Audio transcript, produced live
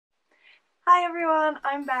Hi everyone,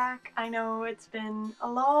 I'm back. I know it's been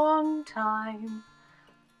a long time,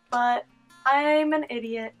 but I'm an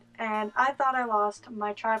idiot and I thought I lost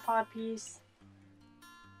my tripod piece,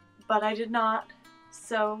 but I did not.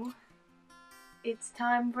 So it's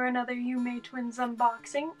time for another YumeTwins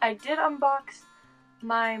unboxing. I did unbox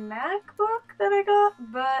my MacBook that I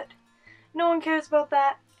got, but no one cares about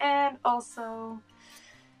that. And also,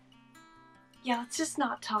 yeah, let's just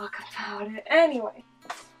not talk about it. Anyway.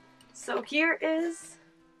 So here is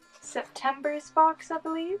September's box, I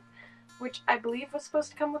believe, which I believe was supposed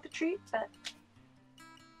to come with a treat, but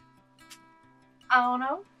I don't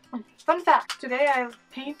know. Fun fact, today I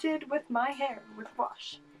painted with my hair with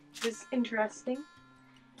wash. It was interesting.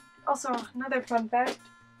 Also, another fun fact,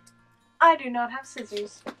 I do not have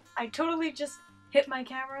scissors. I totally just hit my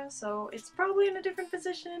camera, so it's probably in a different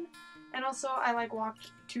position. And also, I walked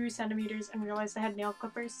 2 centimeters and realized I had nail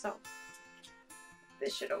clippers, so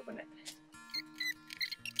this should open it.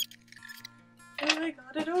 And I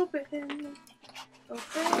got it open.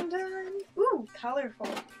 Open time. Ooh, colorful.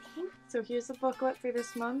 So here's the booklet for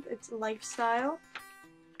this month. It's Lifestyle.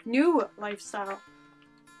 New Lifestyle.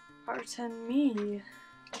 Pardon me.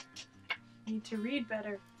 Need to read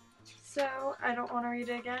better. So I don't want to read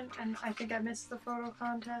it again, and I think I missed the photo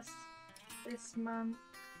contest this month.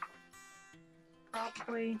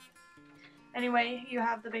 Probably. Anyway, you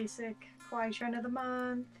have the basic Kawaii Trend of the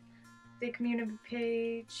Month, the community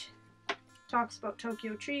page, talks about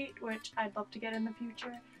TokyoTreat, which I'd love to get in the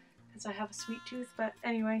future, because I have a sweet tooth, but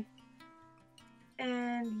anyway.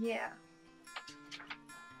 And yeah.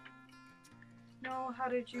 No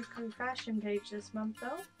Harajuku fashion page this month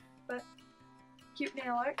though, but cute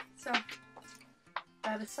nail art, so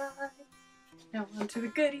that aside. Now on to the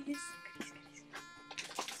goodies.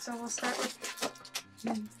 So we'll start with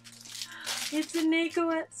it's a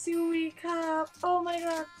Neko Atsume Cup! Oh my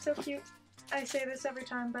god, so cute. I say this every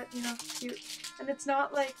time, but you know, cute. And it's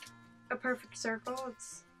not like a perfect circle,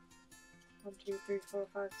 it's 1, 2, 3, 4,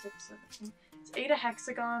 5, 6, 7, 8. It's 8 a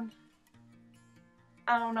hexagon.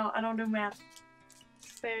 I don't know, I don't do math.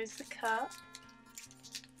 There's the cup.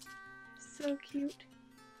 So cute.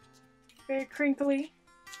 Very crinkly.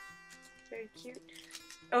 Very cute.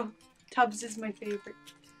 Oh, Tubbs is my favorite.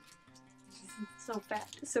 So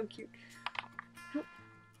fat, so cute.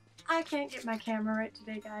 I can't get my camera right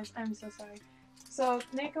today, guys. I'm so sorry. So,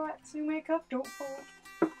 Neko Atsume Cup, don't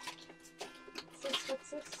fold.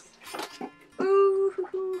 What's this? Ooh,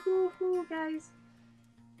 hoo, hoo, hoo, guys.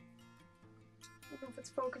 I don't know if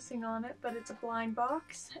it's focusing on it, but it's a blind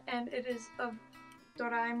box, and it is of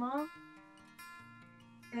Doraemon.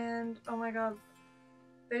 And, oh my god,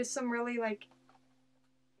 there's some really,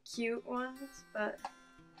 cute ones, but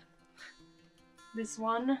this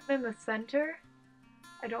one in the center,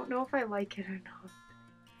 I don't know if I like it or not.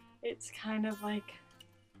 It's kind of like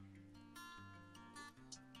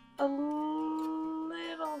a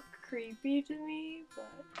little creepy to me,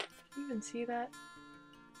 but can you even see that?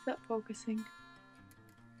 Is that focusing?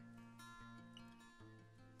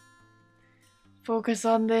 Focus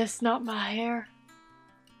on this, not my hair.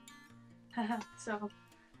 So,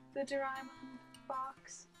 the Doraemon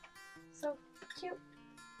box. So cute.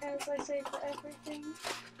 As I say for everything.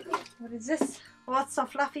 What is this? Oh, it's so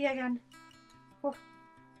fluffy again. Oh.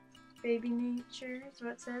 Baby nature is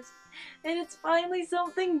what it says. And it's finally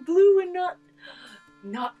something blue and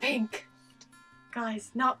not pink. Guys,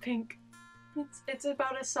 not pink. It's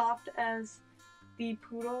about as soft as the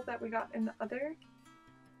poodle that we got in the other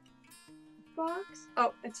box.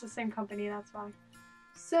 Oh, it's the same company, that's why.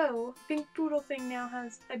 So, pink poodle thing now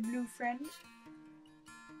has a blue friend.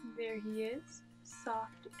 There he is.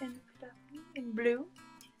 Soft and fluffy and blue.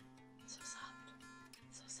 So soft.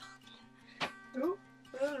 So soft. Ooh.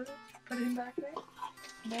 Put him back there.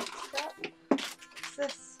 Next up. What's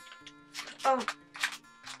this? Oh.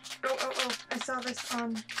 I saw this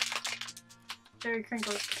on very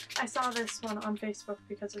crinkly. I saw this one on Facebook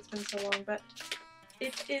because it's been so long, but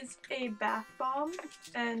it is a bath bomb,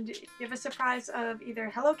 and you have a surprise of either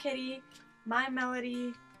Hello Kitty, My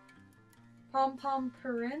Melody, Pom Pom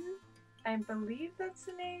Purin. I believe that's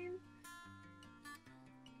the name.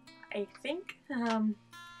 I think. And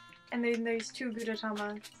then there's 2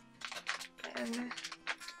 Gudatamas. And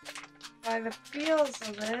by the feels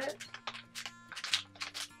of it,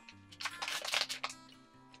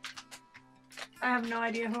 I have no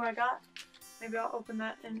idea who I got. Maybe I'll open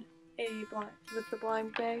that in a blind with the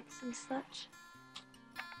blind bags and such.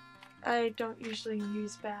 I don't usually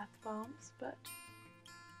use bath bombs, but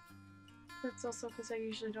that's also because I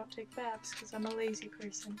usually don't take baths because I'm a lazy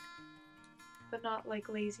person. But not like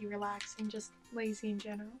lazy relaxing, just lazy in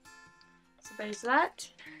general. So there's that.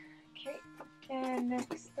 Okay, And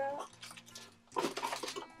next up,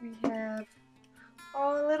 we have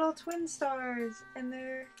all little twin stars, and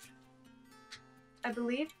they're, I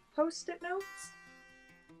believe, post-it notes.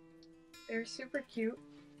 They're super cute.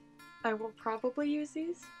 I will probably use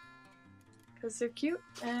these because they're cute.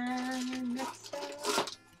 And next up,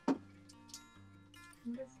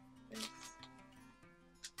 what is this?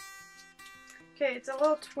 Okay, it's a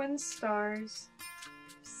little twin stars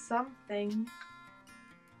something.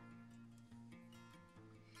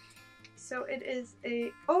 So it is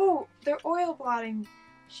a, oh, they're oil blotting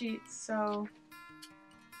sheets, so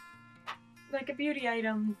like a beauty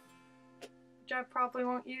item, which I probably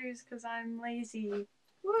won't use because I'm lazy.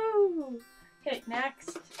 Woo! Okay,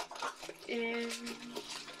 next is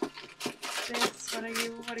this. What are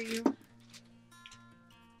you? What are you?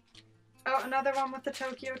 Oh, another one with the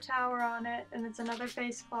Tokyo Tower on it, and it's another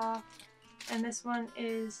face cloth. And this one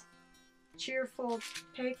is Cheerful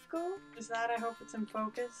Peko. Is that? I hope it's in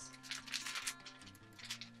focus.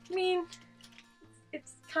 I mean,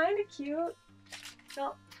 it's kind of cute.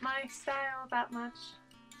 Not my style that much.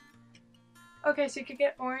 Okay, so you could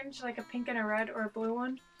get orange, like a pink and a red, or a blue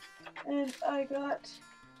one. And I got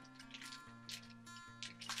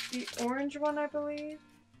the orange one, I believe.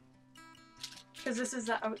 Because this is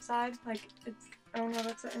the outside, like, it's, I don't know,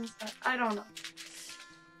 that's the inside. I don't know.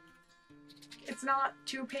 It's not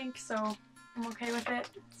too pink, so I'm okay with it.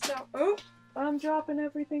 So, oh, I'm dropping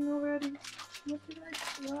everything already. What did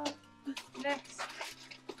I drop? Next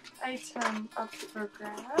item up for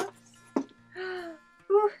grabs.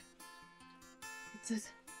 Ooh. It's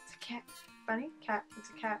a cat. Bunny? Cat. It's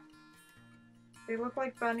a cat. They look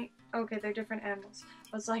like bunny. Okay, they're different animals.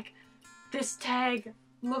 I was like, this tag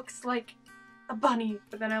looks like a bunny.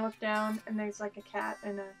 But then I look down and there's like a cat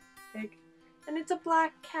and a pig. And it's a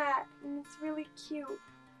black cat and it's really cute.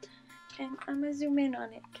 And I'm gonna zoom in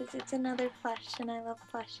on it because it's another plush and I love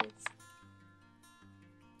plushes.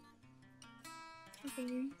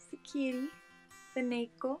 There's the kitty. The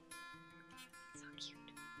Neko. So cute.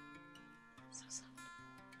 So soft.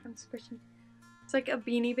 I'm squishing. It's like a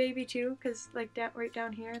Beanie Baby too, because like right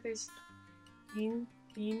down here there's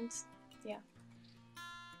beans. Yeah.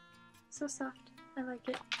 So soft. I like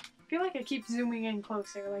it. I feel like I keep zooming in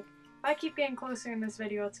closer. Like if I keep getting closer in this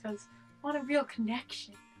video, it's because I want a real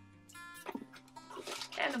connection.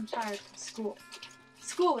 And I'm tired from school.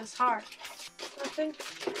 School is hard. I think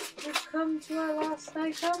we've come to our last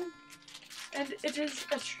item, and it is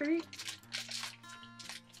a treat.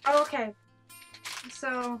 Oh, okay,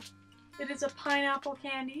 so it is a pineapple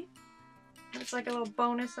candy. It's like a little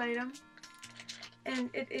bonus item, and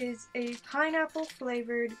it is a pineapple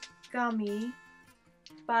flavored gummy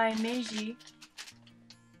by Meiji,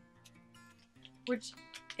 which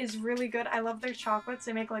is really good. I love their chocolates.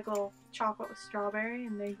 They make like little chocolate with strawberry,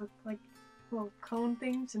 and they look like little cone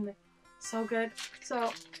things, and they're so good.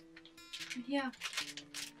 So yeah,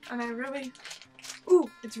 and I really, ooh,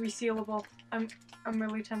 it's resealable. I'm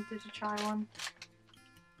really tempted to try one.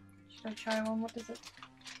 Should I try one? What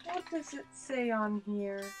does it say on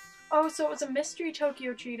here? Oh, so it was a mystery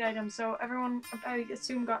TokyoTreat item, so everyone, I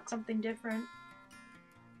assume, got something different.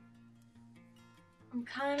 I'm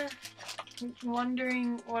kind of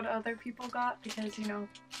wondering what other people got because, you know,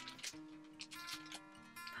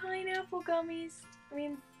 pineapple gummies. I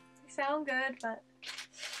mean, they sound good, but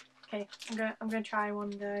okay, I'm gonna try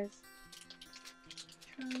one, guys.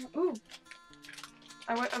 Ooh,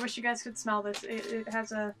 I wish you guys could smell this. It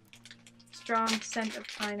has a strong scent of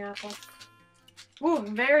pineapple. Ooh,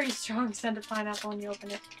 very strong scent of pineapple when you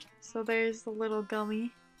open it. So there's the little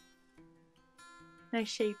gummy. Nice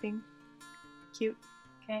shaping. Cute.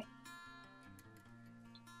 Okay.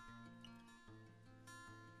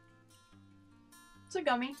 It's a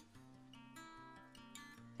gummy.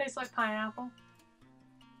 Tastes like pineapple.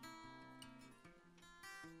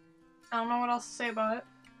 I don't know what else to say about it.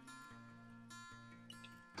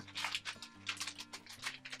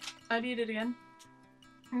 I'd eat it again.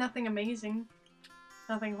 Nothing amazing.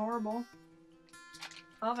 Nothing horrible.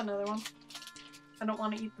 I'll have another one. I don't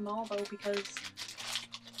want to eat them all though because,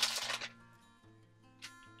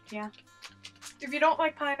 yeah. If you don't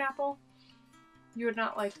like pineapple, you would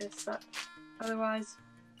not like this, but otherwise,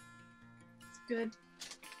 it's good.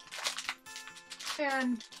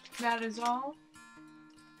 And that is all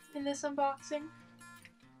in this unboxing.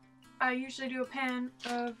 I usually do a pan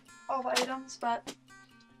of all the items, but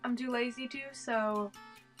I'm too lazy to, so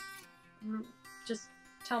just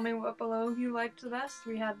tell me what below you liked the best.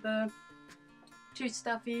 We had the too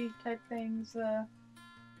stuffy type things, the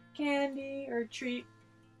candy or treat,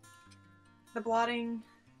 the blotting,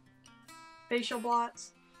 facial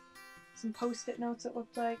blots, some post-it notes it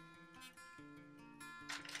looked like,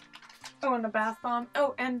 Oh, and a bath bomb.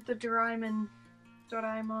 Oh, and the Doraemon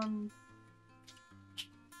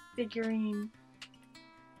figurine.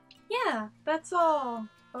 Yeah, that's all,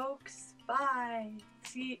 folks. Bye.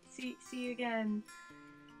 See you again.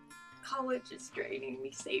 College is draining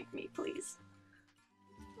me. Save me, please.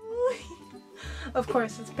 Of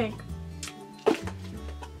course, it's pink.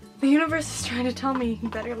 The universe is trying to tell me you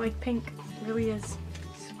better like pink. It really is.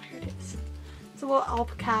 I swear it is. It's a little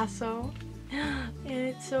Picasso. And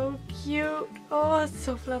it's so cute. Oh, it's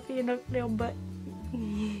so fluffy and a little butt.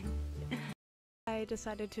 I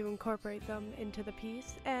decided to incorporate them into the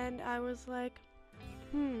piece, and I was like,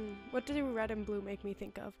 what do red and blue make me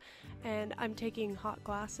think of? And I'm taking hot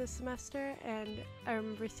glass this semester, and I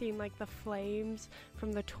remember seeing like the flames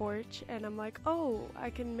from the torch, and I'm like, oh, I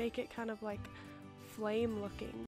can make it kind of like flame looking.